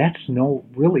 That's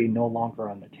really no longer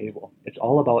on the table. It's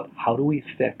all about how do we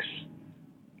fix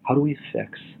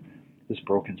this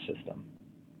broken system.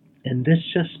 And this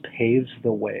just paves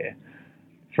the way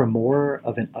for more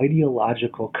of an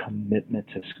ideological commitment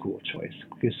to school choice,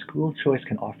 because school choice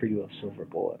can offer you a silver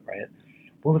bullet, right?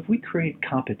 Well, if we create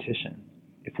competition,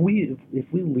 if we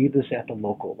leave this at the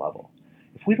local level,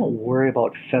 if we don't worry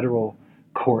about federal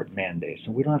court mandates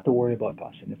and we don't have to worry about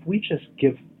busing, if we just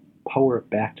give power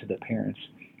back to the parents,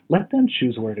 let them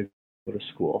choose where to go to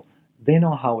school. They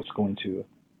know how it's going to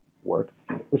work.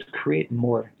 Let's create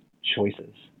more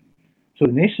choices. So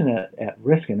The Nation at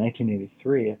Risk in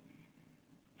 1983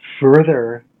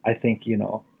 further, I think,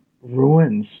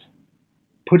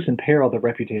 puts in peril the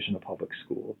reputation of public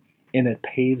school, and it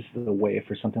paves the way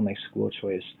for something like school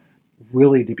choice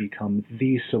really to become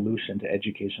the solution to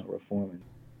educational reform.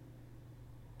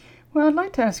 Well, I'd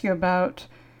like to ask you about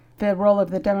the role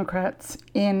of the Democrats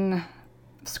in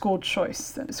school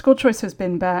choice. School choice has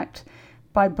been backed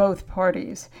by both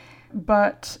parties,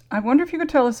 but I wonder if you could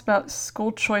tell us about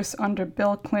school choice under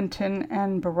Bill Clinton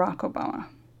and Barack Obama.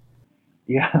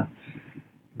 Yeah,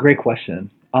 great question.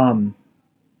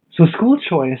 So school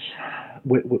choice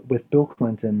with Bill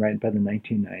Clinton, right, by the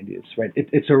 1990s, right,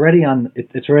 it's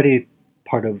already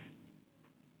part of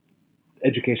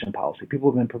education policy.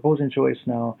 People have been proposing choice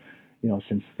now,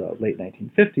 since the late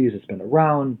 1950s. It's been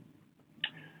around.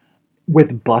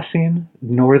 With busing,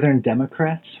 Northern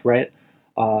Democrats, right?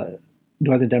 Uh,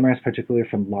 Northern Democrats, particularly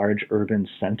from large urban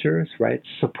centers, right,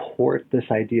 support this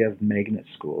idea of magnet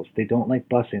schools. They don't like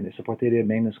busing. They support the idea of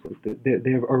magnet schools.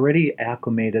 They've already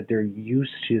acclimated. They're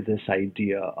used to this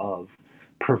idea of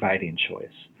providing choice.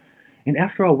 And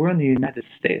after all, we're in the United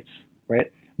States,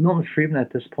 right? Milton Friedman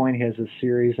at this point has a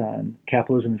series on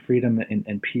capitalism and freedom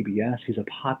in PBS. He's a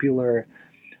popular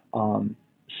um,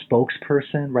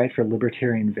 spokesperson, right, for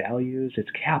libertarian values. It's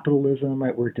capitalism,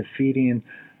 right? We're defeating,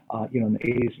 in the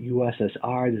 80s,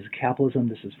 USSR. This is capitalism.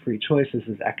 This is free choice. This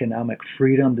is economic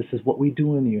freedom. This is what we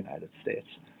do in the United States.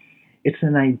 It's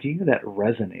an idea that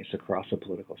resonates across the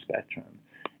political spectrum.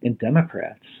 And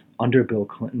Democrats under Bill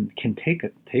Clinton can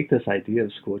take this idea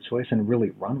of school choice and really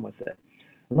run with it.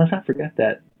 And let's not forget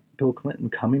that Bill Clinton,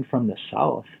 coming from the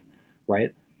South,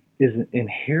 right, is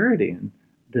inheriting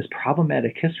this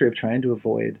problematic history of trying to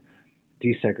avoid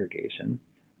desegregation,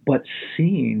 but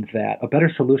seeing that a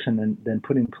better solution than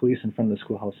putting police in front of the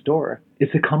schoolhouse door is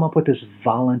to come up with this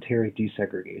voluntary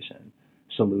desegregation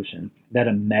solution that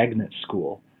a magnet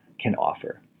school can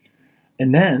offer.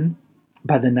 And then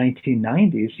by the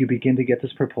 1990s, you begin to get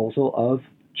this proposal of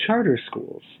charter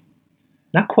schools.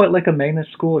 Not quite like a magnet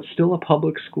school, it's still a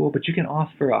public school, but you can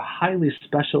offer a highly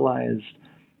specialized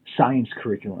science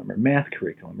curriculum or math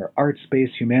curriculum or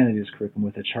arts-based humanities curriculum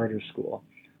with a charter school.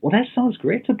 Well, that sounds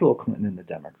great to Bill Clinton and the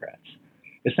Democrats.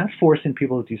 It's not forcing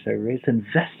people to desegregate, it's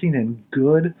investing in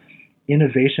good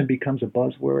innovation becomes a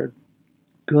buzzword,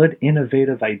 good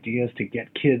innovative ideas to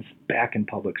get kids back in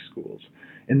public schools.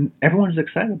 And everyone's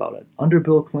excited about it. Under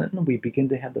Bill Clinton, we begin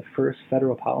to have the first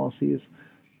federal policies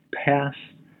passed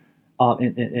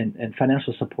and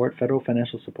financial support, federal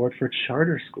financial support for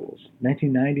charter schools.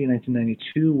 1990,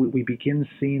 1992, we begin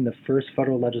seeing the first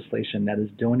federal legislation that is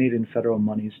donating federal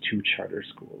monies to charter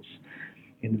schools.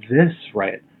 And this,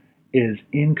 right, is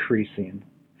increasing,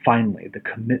 finally, the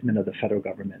commitment of the federal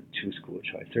government to school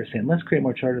choice. They're saying, let's create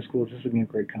more charter schools. This is going to be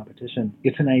a great competition.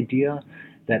 It's an idea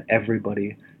that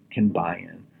everybody can buy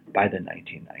in by the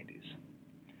 1990s.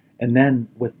 And then,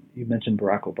 you mentioned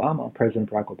Barack Obama,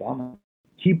 President Barack Obama,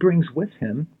 he brings with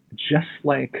him, just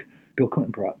like Bill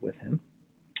Clinton brought with him,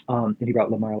 and he brought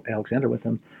Lamar Alexander with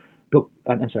him. President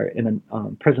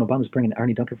Obama is bringing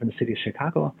Arne Duncan from the city of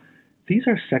Chicago. These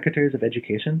are secretaries of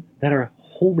education that are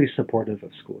wholly supportive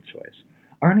of school choice.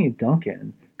 Arne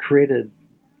Duncan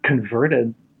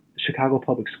converted Chicago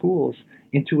public schools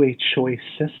into a choice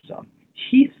system.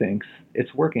 He thinks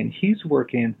it's working. He's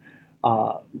working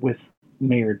with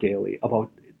Mayor Daley about,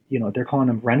 they're calling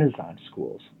them Renaissance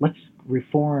schools. Let's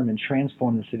reform and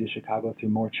transform the city of Chicago through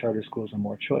more charter schools and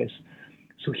more choice.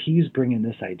 So he's bringing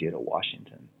this idea to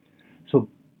Washington. So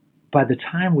by the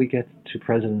time we get to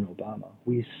President Obama,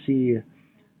 we see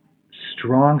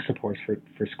strong support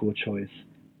for school choice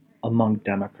among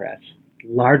Democrats,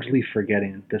 largely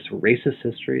forgetting this racist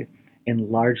history and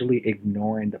largely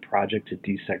ignoring the project to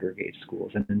desegregate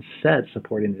schools, and instead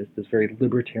supporting this very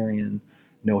libertarian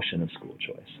notion of school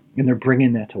choice. And they're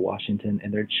bringing that to Washington,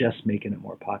 and they're just making it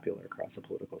more popular across the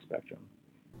political spectrum.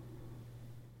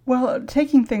 Well,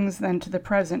 taking things then to the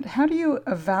present, how do you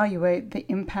evaluate the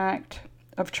impact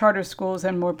of charter schools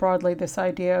and more broadly this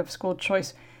idea of school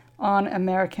choice on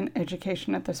American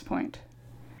education at this point?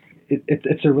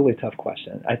 It's a really tough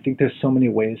question. I think there's so many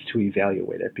ways to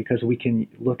evaluate it, because we can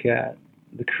look at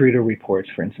the Credo reports,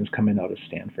 for instance, coming out of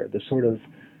Stanford, the sort of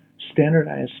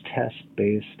standardized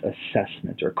test-based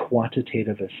assessment or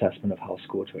quantitative assessment of how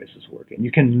school choice is working.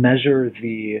 You can measure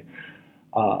the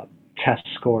test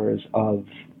scores of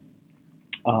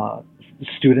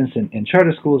students in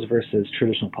charter schools versus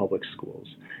traditional public schools,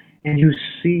 and you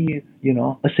see,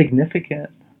 a significant,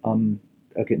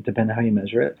 depending on how you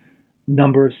measure it,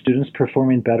 number of students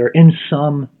performing better in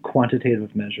some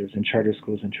quantitative measures in charter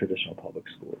schools and traditional public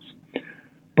schools.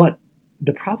 But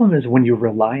the problem is when you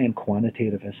rely on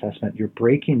quantitative assessment, you're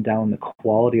breaking down the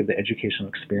quality of the educational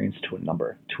experience to a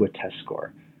number, to a test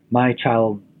score. My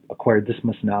child acquired this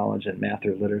much knowledge in math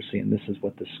or literacy, and this is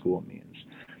what the school means.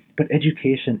 But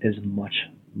education is much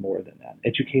more than that.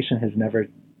 Education has never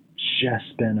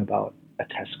just been about a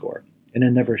test score, and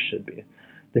it never should be.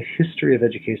 The history of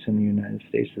education in the United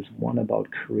States is one about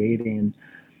creating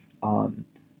a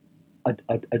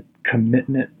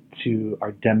commitment to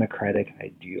our democratic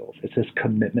ideals. It's this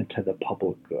commitment to the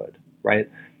public good, right?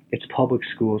 It's public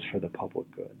schools for the public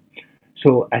good.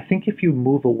 So I think if you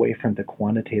move away from the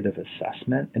quantitative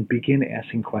assessment and begin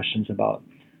asking questions about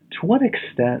to what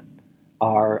extent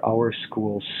are our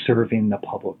schools serving the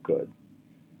public good,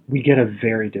 we get a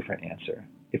very different answer.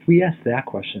 If we ask that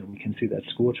question, we can see that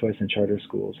school choice and charter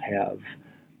schools have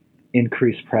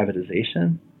increased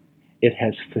privatization. It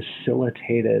has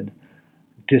facilitated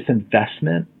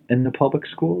disinvestment in the public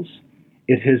schools.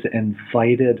 It has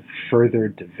invited further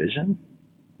division,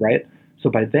 right? So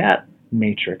by that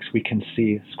matrix, we can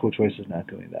see school choice is not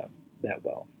doing that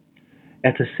well.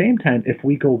 At the same time, if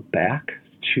we go back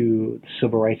to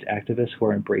civil rights activists who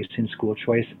are embracing school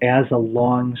choice as a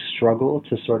long struggle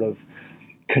to sort of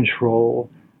control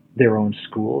their own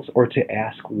schools or to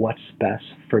ask what's best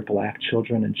for Black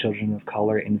children and children of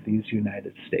color in these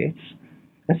United States,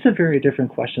 that's a very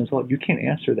different question as well. You can't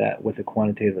answer that with a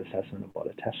quantitative assessment about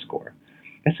a test score.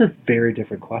 That's a very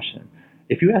different question.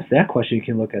 If you ask that question, you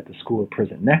can look at the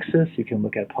school-prison nexus. You can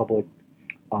look at public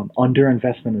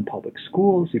underinvestment in public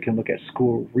schools. You can look at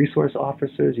school resource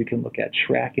officers. You can look at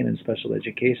tracking in special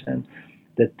education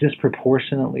that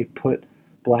disproportionately put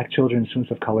Black children and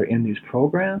students of color in these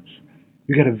programs.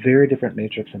 You get a very different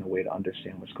matrix and a way to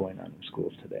understand what's going on in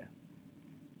schools today.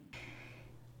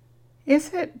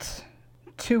 Is it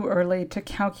too early to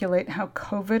calculate how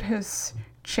COVID has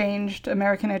changed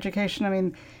American education? I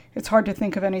mean, it's hard to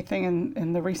think of anything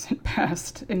in the recent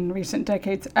past, in recent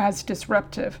decades, as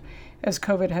disruptive as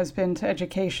COVID has been to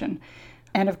education.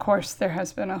 And of course, there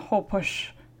has been a whole push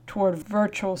toward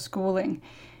virtual schooling.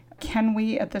 Can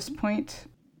we, at this point,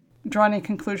 draw any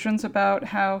conclusions about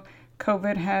how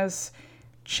COVID has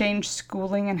changed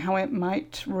schooling and how it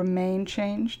might remain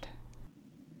changed?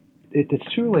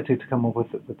 It's too early to come up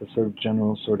with a sort of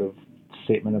general sort of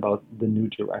statement about the new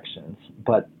directions,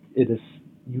 but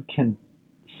you can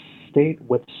state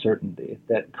with certainty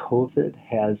that COVID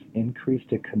has increased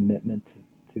a commitment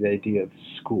to the idea of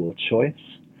school choice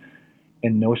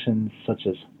and notions such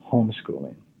as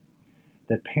homeschooling.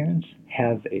 That parents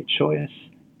have a choice,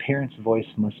 parents' voice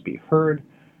must be heard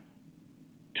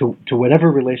to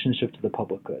whatever relationship to the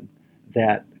public good.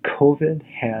 That COVID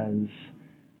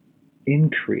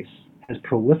has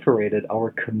proliferated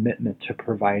our commitment to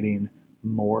providing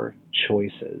more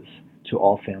choices to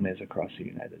all families across the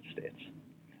United States.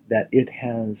 That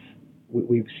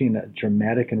we've seen a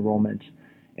dramatic enrollment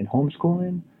in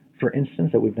homeschooling, for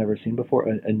instance, that we've never seen before,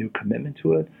 a new commitment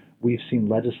to it. We've seen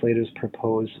legislators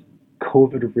propose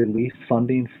COVID relief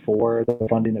funding for the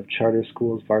funding of charter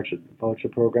schools, voucher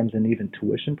programs, and even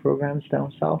tuition programs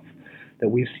down south. That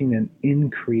we've seen an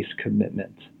increased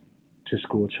commitment to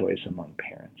school choice among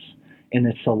parents. And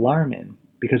it's alarming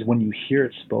because when you hear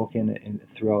it spoken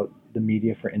throughout the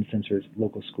media, for instance, or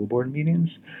local school board meetings,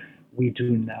 we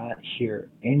do not hear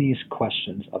any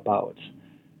questions about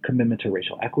commitment to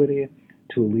racial equity,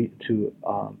 to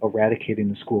eradicating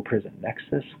the school-prison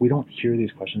nexus. We don't hear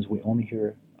these questions. We only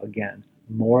hear, again,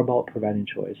 more about providing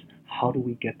choice. How do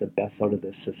we get the best out of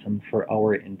this system for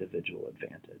our individual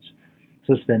advantage?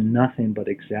 So it's been nothing but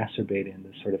exacerbating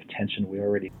this sort of tension we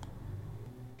already.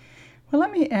 Well,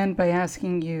 let me end by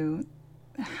asking you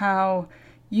how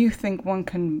you think one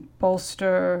can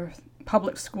bolster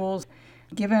public schools,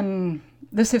 given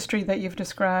this history that you've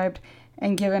described,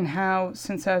 and given how,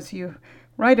 since as you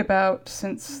write about,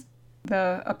 since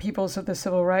the upheavals of the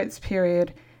civil rights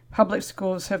period, public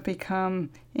schools have become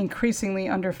increasingly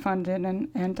underfunded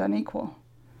and unequal.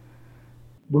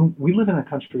 We live in a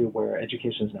country where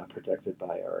education is not protected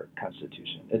by our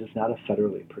Constitution. It is not a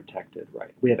federally protected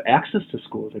right. We have access to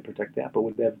schools, they protect that,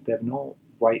 but they have no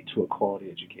right to a quality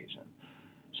education.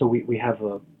 So we have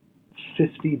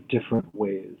 50 different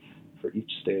ways for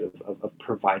each state of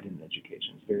providing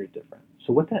education. It's very different.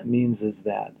 So what that means is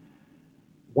that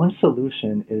one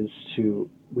solution is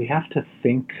we have to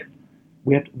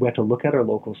look at our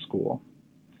local school,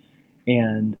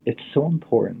 and it's so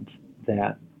important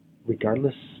that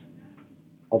regardless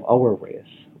of our race,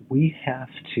 we have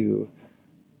to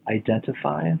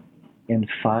identify and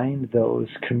find those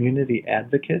community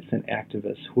advocates and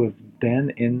activists who have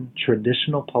been in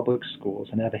traditional public schools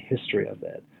and have a history of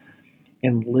it,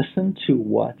 and listen to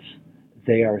what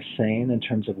they are saying in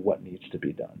terms of what needs to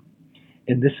be done.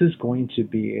 And this is going to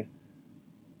be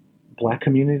Black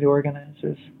community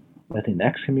organizers,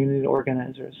 Latinx community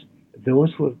organizers,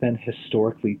 those who have been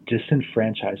historically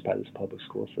disenfranchised by this public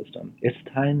school system. It's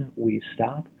time we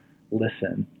stop,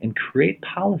 listen, and create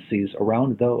policies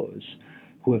around those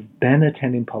who have been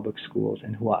attending public schools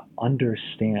and who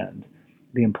understand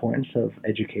the importance of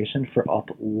education for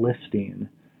uplifting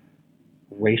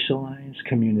racialized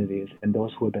communities and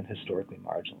those who have been historically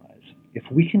marginalized. If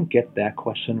we can get that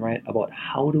question right about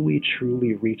how do we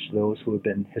truly reach those who have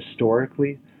been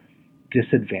historically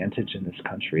disadvantaged in this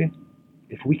country,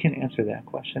 if we can answer that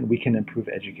question, we can improve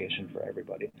education for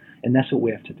everybody. And that's what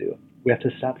we have to do. We have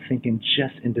to stop thinking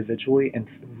just individually and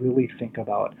really think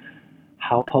about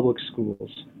how public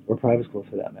schools, or private schools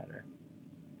for that matter,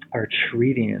 are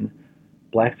treating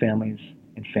Black families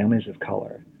and families of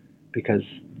color, because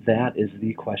that is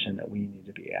the question that we need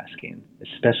to be asking,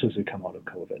 especially as we come out of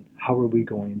COVID. How are we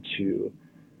going to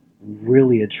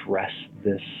really address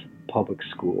this public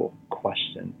school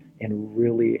question and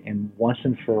really, and once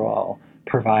and for all,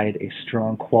 provide a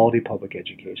strong quality public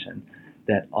education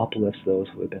that uplifts those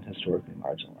who have been historically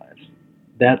marginalized?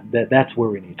 That's where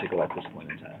we need to go at this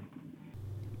point in time.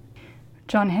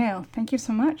 John Hale, thank you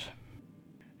so much.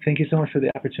 Thank you so much for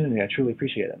the opportunity. I truly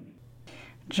appreciate it.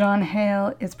 John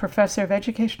Hale is professor of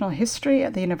educational history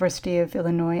at the University of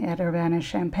Illinois at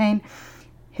Urbana-Champaign.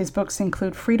 His books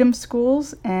include Freedom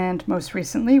Schools and, most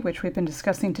recently, which we've been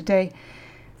discussing today,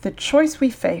 The Choice We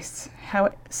Face,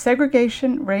 How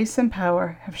Segregation, Race, and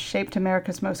Power Have Shaped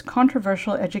America's Most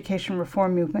Controversial Education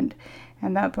Reform Movement.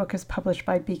 And that book is published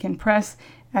by Beacon Press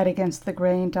at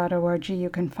againstthegrain.org. You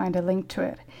can find a link to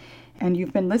it. And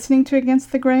you've been listening to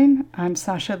Against the Grain. I'm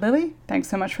Sasha Lilly. Thanks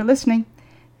so much for listening.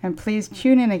 And please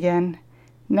tune in again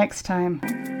next time.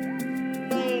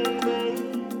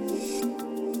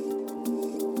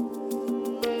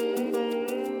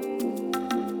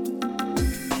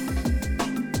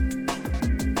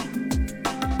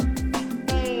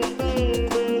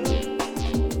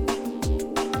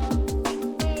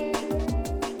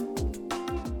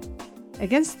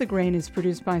 Against the Grain is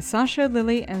produced by Sasha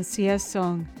Lilly and C.S.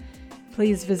 Song.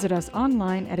 Please visit us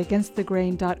online at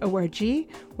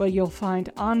againstthegrain.org, where you'll find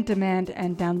on-demand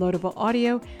and downloadable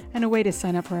audio and a way to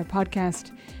sign up for our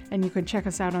podcast. And you can check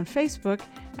us out on Facebook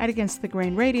at Against the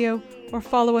Grain Radio or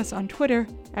follow us on Twitter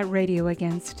at Radio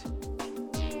Against.